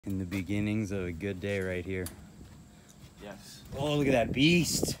In the beginnings of a good day right here. Yes. Oh, look at that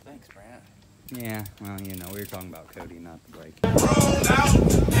beast. Thanks, Brant. Yeah, well, you know, we were talking about Cody, not the bike. Roll out,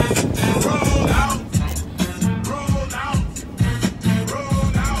 roll out, roll out, roll out, roll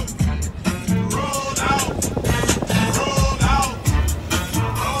out, roll out,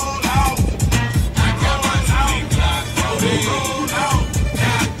 roll out. I got my time clock, roll out,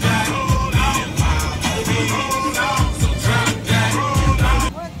 roll out, so drop that, roll out.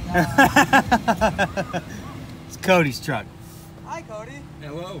 It's Cody's truck. Hi, Cody.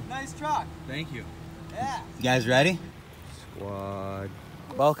 Hello. Nice truck. Thank you. Yeah. You guys ready? Squad.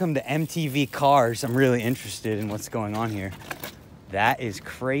 Welcome to MTV Cars. I'm really interested in what's going on here. That is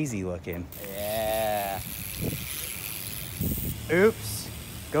crazy looking. Yeah. Oops.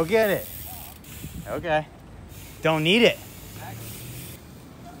 Go get it. Okay. Don't need it.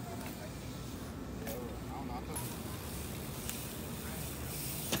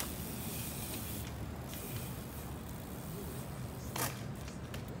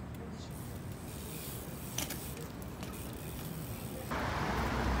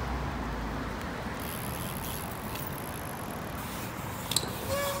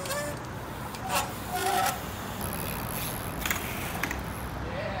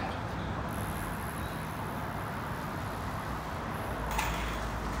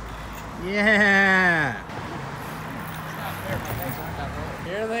 Yeah.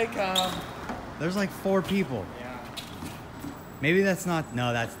 Here they come. There's like 4 people. Yeah. Maybe that's not.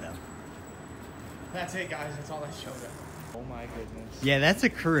 No, that's them. That's it, guys. That's all I showed them. Oh my goodness. Yeah, that's a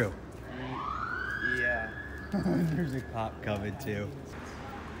crew. Yeah. There's a cop coming too.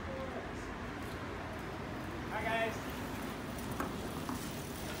 Hi, guys.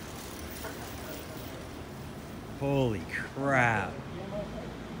 Holy crap.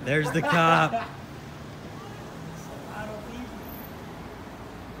 There's the cop.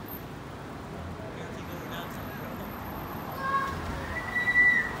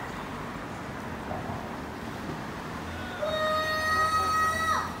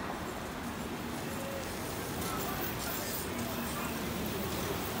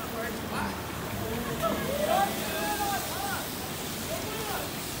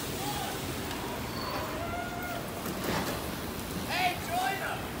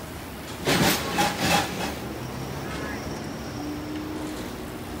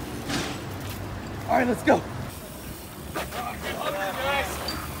 All right, let's go.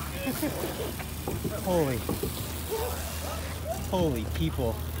 Holy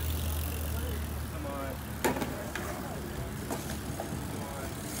people.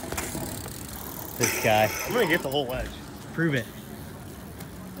 This guy. I'm gonna get the whole wedge. Prove it.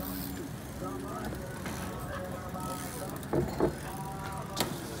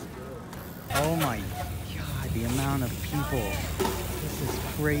 Oh my God, the amount of people. This is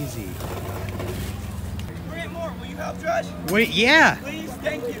crazy. Grant Moore, will you help Josh? Wait, yeah. Please,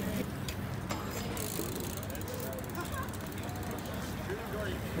 thank you.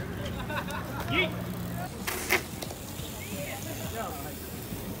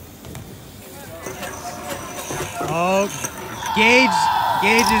 Oh, Gage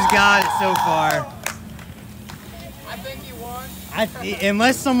has got it so far. I think you won.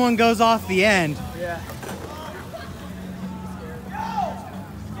 Unless someone goes off the end. Yeah.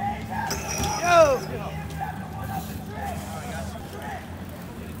 Yo!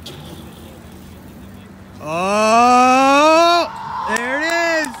 Oh, there it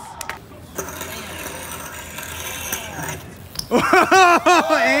is.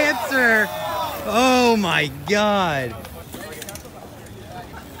 Oh, answer. Oh my God.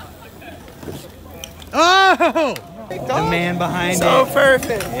 Oh, the man behind So it.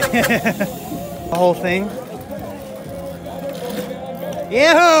 perfect. The whole thing.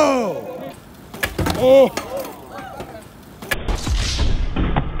 Yo. Oh.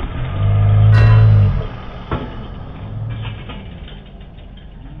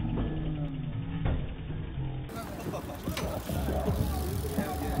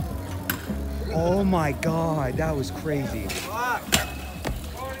 Oh my God, that was crazy.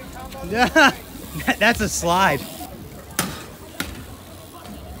 That's a slide.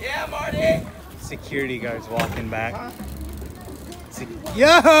 Yeah, Marty. Security guards walking back.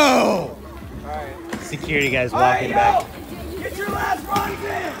 Yo! Alright. Security guys walking back. Get your last runs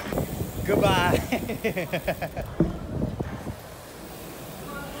in! Goodbye.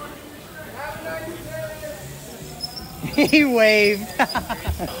 He waved.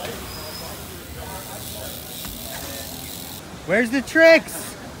 Where's the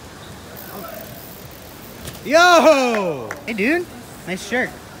tricks? Yo! Hey, dude. Nice shirt.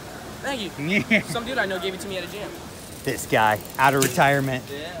 Thank you. Yeah. Some dude I know gave it to me at a gym. This guy, out of retirement.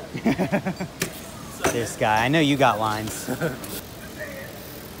 Yeah. This guy, I know you got lines.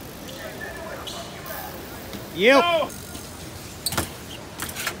 You.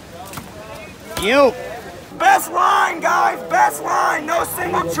 You. Best line, guys. Best line. No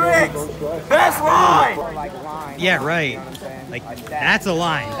single tricks. Best line. Yeah, right. Like, that's a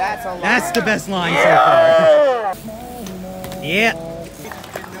line. That's a line. That's the best line so far. Yeah.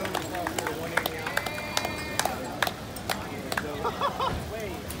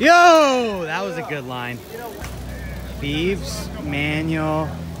 Yo, that was a good line. Phoebes, manual.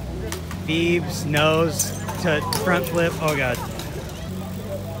 Phoebes, nose to front flip. Oh, God.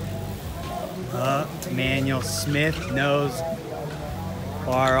 Manual, Smith, nose,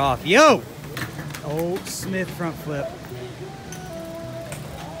 far off. Yo! Oh, Smith front flip.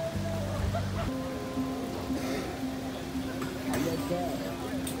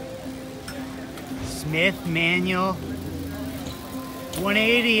 Smith, manual.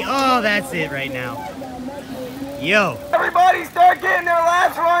 180. Oh, that's it right now. Yo. Everybody start getting their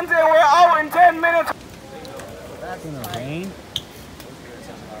last runs and we're out in 10 minutes. That's in the rain.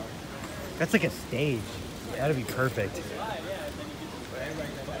 That's like a stage. That'd be perfect.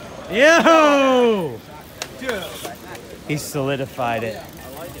 Yo! Dude. He solidified it. I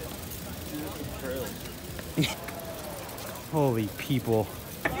like it. Holy people.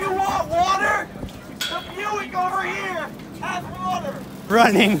 If you want water, the Buick over here has water.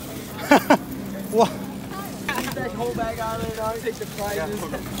 Running. What? Get that whole bag out of there, dog. Take the prizes.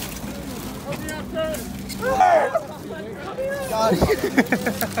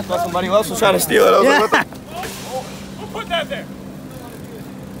 Thought somebody else was trying to steal it. I was like, what the? Who put that there?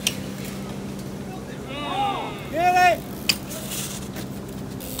 Get it!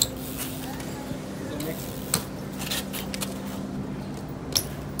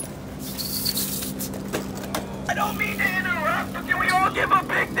 I don't mean to interrupt, but can we all give a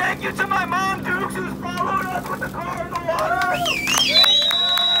big thank you to my mom, Dukes, who's followed us with the car in the water?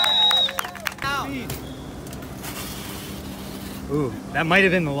 Ooh, that might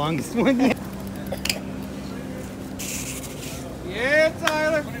have been the longest one yet. Yeah,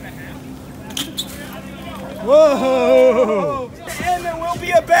 Tyler. Whoa! And then we'll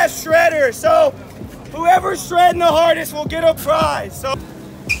be a best shredder, so whoever's shredding the hardest will get a prize. So.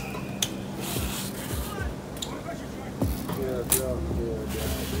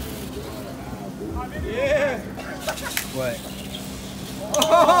 Yeah. What?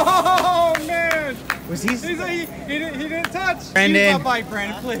 Oh man. Was he? He didn't touch. Brandon. Use my bike,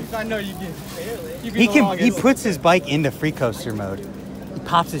 Brandon, please. I know you can. You He the can. longest. He puts his bike into free coaster mode. He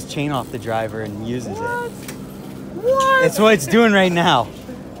pops his chain off the driver and uses it. What? It's what it's doing right now.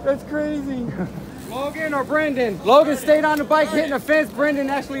 That's crazy. Logan or Brendan? Logan stayed on the bike hitting a fence. Brendan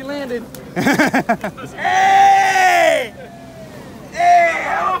actually landed. Hey! Hey,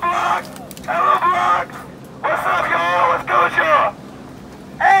 hello block! Hello block! What's up, y'all? What's good, y'all?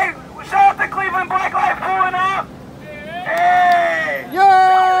 Hey, shout out to Cleveland Black Life pulling up! Hey!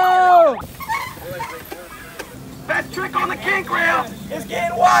 Yo! Best trick on the kink rail is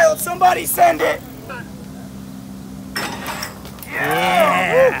getting wild. Somebody send it!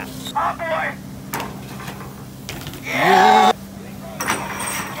 Yeah. Oh, boy!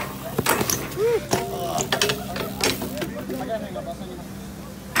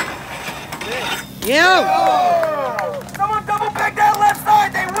 Yo! Someone double pick that left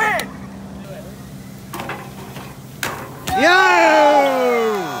side, they win! Yo!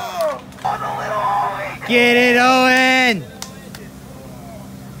 Oh, the little Ollie! Get it, Owen!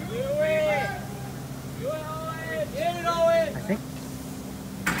 I think.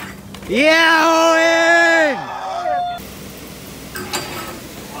 Yeah, Owen!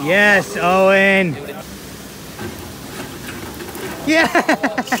 Yes, Owen. Yeah.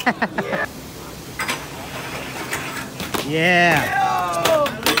 Yeah.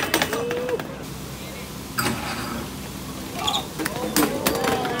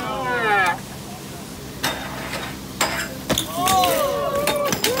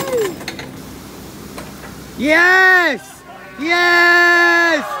 Yes!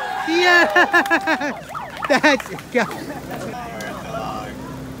 Yes! Yes! That's God.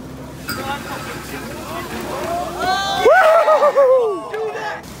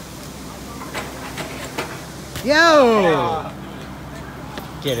 Yo!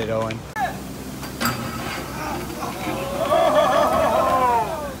 Get it, Owen.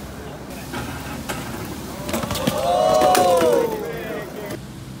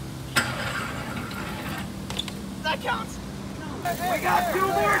 That counts. We got 2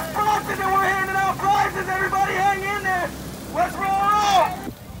 more spots and then we're handing out prizes. Everybody hang in there. Let's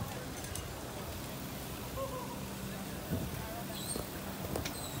roll.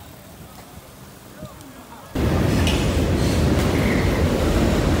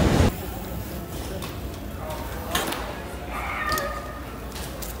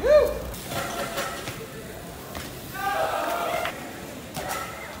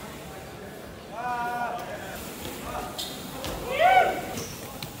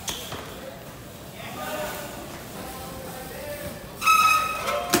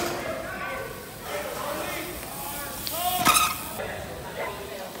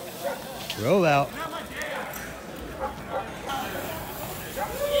 Roll out.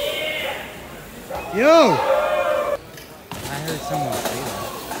 Yo! I heard someone say that.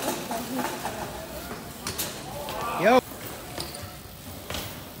 Yo!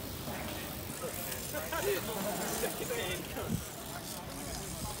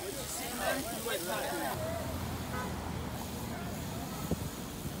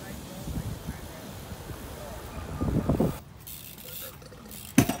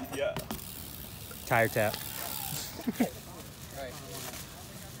 Yeah. Tire tap. Right.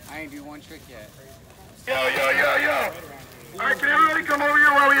 I ain't do one trick yet. Yo. All right, can everybody come over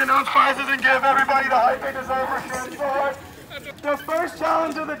here while we announce prizes and give everybody the hype they deserve for shooting so hard? The first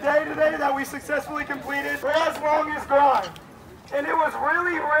challenge of the day today that we successfully completed was as longest grind. And it was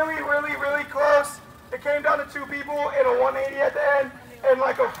really close. It came down to 2 people and a 180 at the end and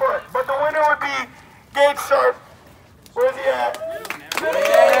like a foot. But the winner would be Gage Sharp. Where's he at?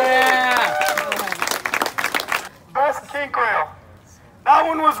 Yeah! Best kink rail. That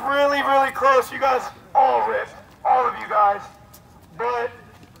one was really close. You guys all ripped. All of you guys. But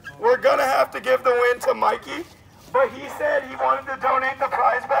we're gonna have to give the win to Mikey. But he said he wanted to donate the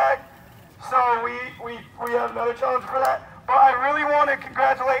prize bag. So we have another challenge for that. But I really want to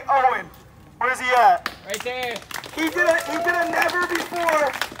congratulate Owen. Where's he at? Right there. He did a never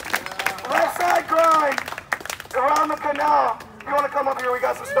before left side grind around the canal. You want to come up here? We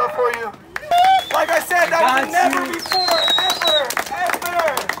got some stuff for you. Like I said, that was a never before,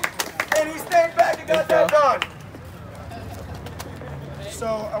 ever. And he stayed back and got that done. So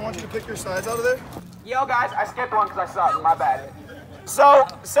I want you to pick your sides out of there. Yo, guys, I skipped one because I suck. My bad. So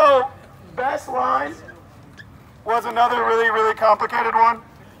best line was another really complicated one,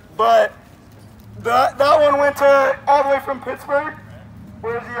 but that one went to all the way from Pittsburgh.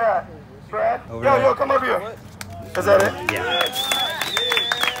 Where's he at? Brad? Yo, come up here. Is that it? Yeah.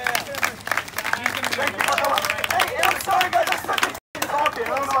 Thank you for coming. Hey, I'm sorry guys, I'm such a talking. I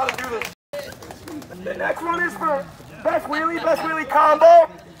don't know how to do this. The next one is for best wheelie combo.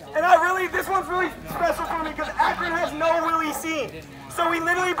 And this one's really special for me because Akron has no wheelie scene. So we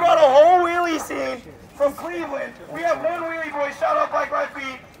literally brought a whole wheelie scene from Cleveland. We have one wheelie boy, shout out Bike Right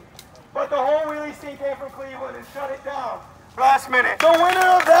Feet. But the whole wheelie scene came from Cleveland and shut it down. Last minute. The winner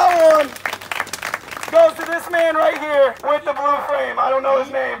of that one goes to this man right here with the blue frame. I don't know his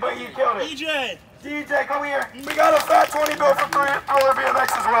name, but he killed it. DJ, come here. We got a fat 20 bill for Roller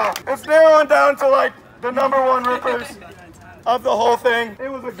BMX as well. It's narrowing down to like the #1 rippers of the whole thing.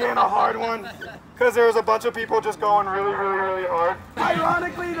 It was again a hard one because there was a bunch of people just going really hard.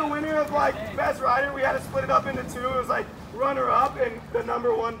 Ironically, the winner of like best rider, we had to split it up into 2. It was like runner up and the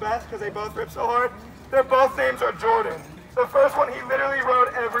 #1 best because they both ripped so hard. Their both names are Jordan. The first one, he literally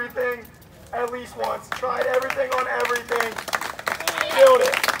rode everything at least once. Tried everything on everything. Killed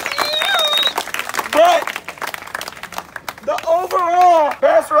it. But the overall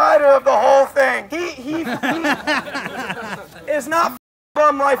best rider of the whole thing, he is not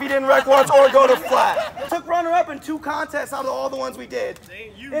bum life. He didn't wreck once or go to flat. Took runner up in 2 contests out of all the ones we did.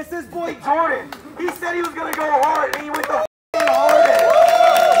 It's this boy Jordan. He said he was gonna go hard and he went the hardest.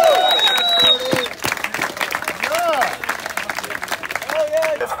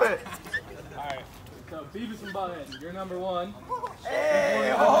 Let's fit. Alright. So Beavis and Butthead, you're #1.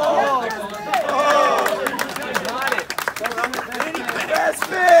 Hey, Got it. best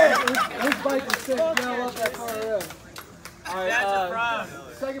fit. His bike is sick. Now up that far rim. Alright,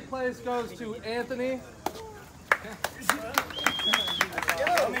 second place goes to Anthony.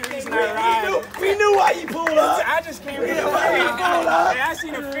 We knew why you pulled up. I just came We here. knew why you pulled up. I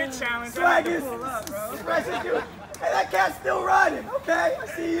seen a fit challenge. Swag is Hey, that cat's still riding. Okay, I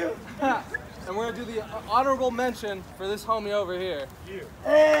see you. And we're gonna do the honorable mention for this homie over here.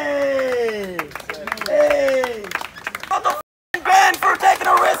 Hey! Not the band for taking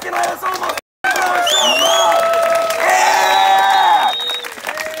a risk and let us almost Yeah!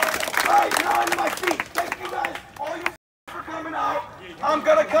 Alright, now on my feet. Thank you guys, all you for coming out. I'm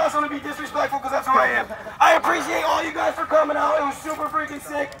gonna cuss, I'm gonna be disrespectful because that's who I am. I appreciate all you guys for coming out. It was super freaking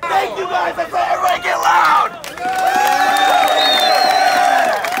sick. Thank you guys. Let's let everybody get loud.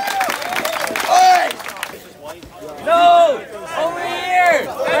 Alright! No! Over here!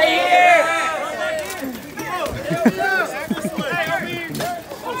 Right here! No.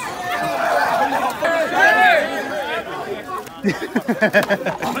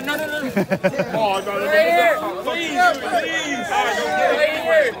 Oh, no. Right here! Please! Right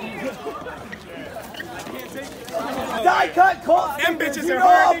here! Die cut Colt. Them bitches You are know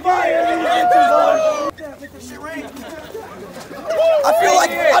hard how to fire these bitches are. I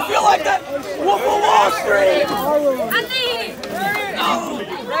feel like that Wolf of Wall Street.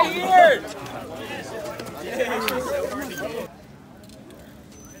 Right here!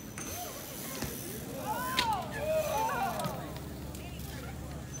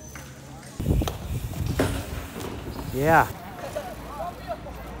 Yeah.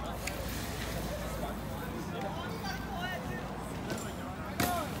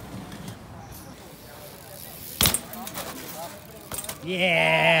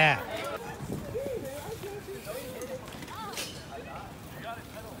 Yeah.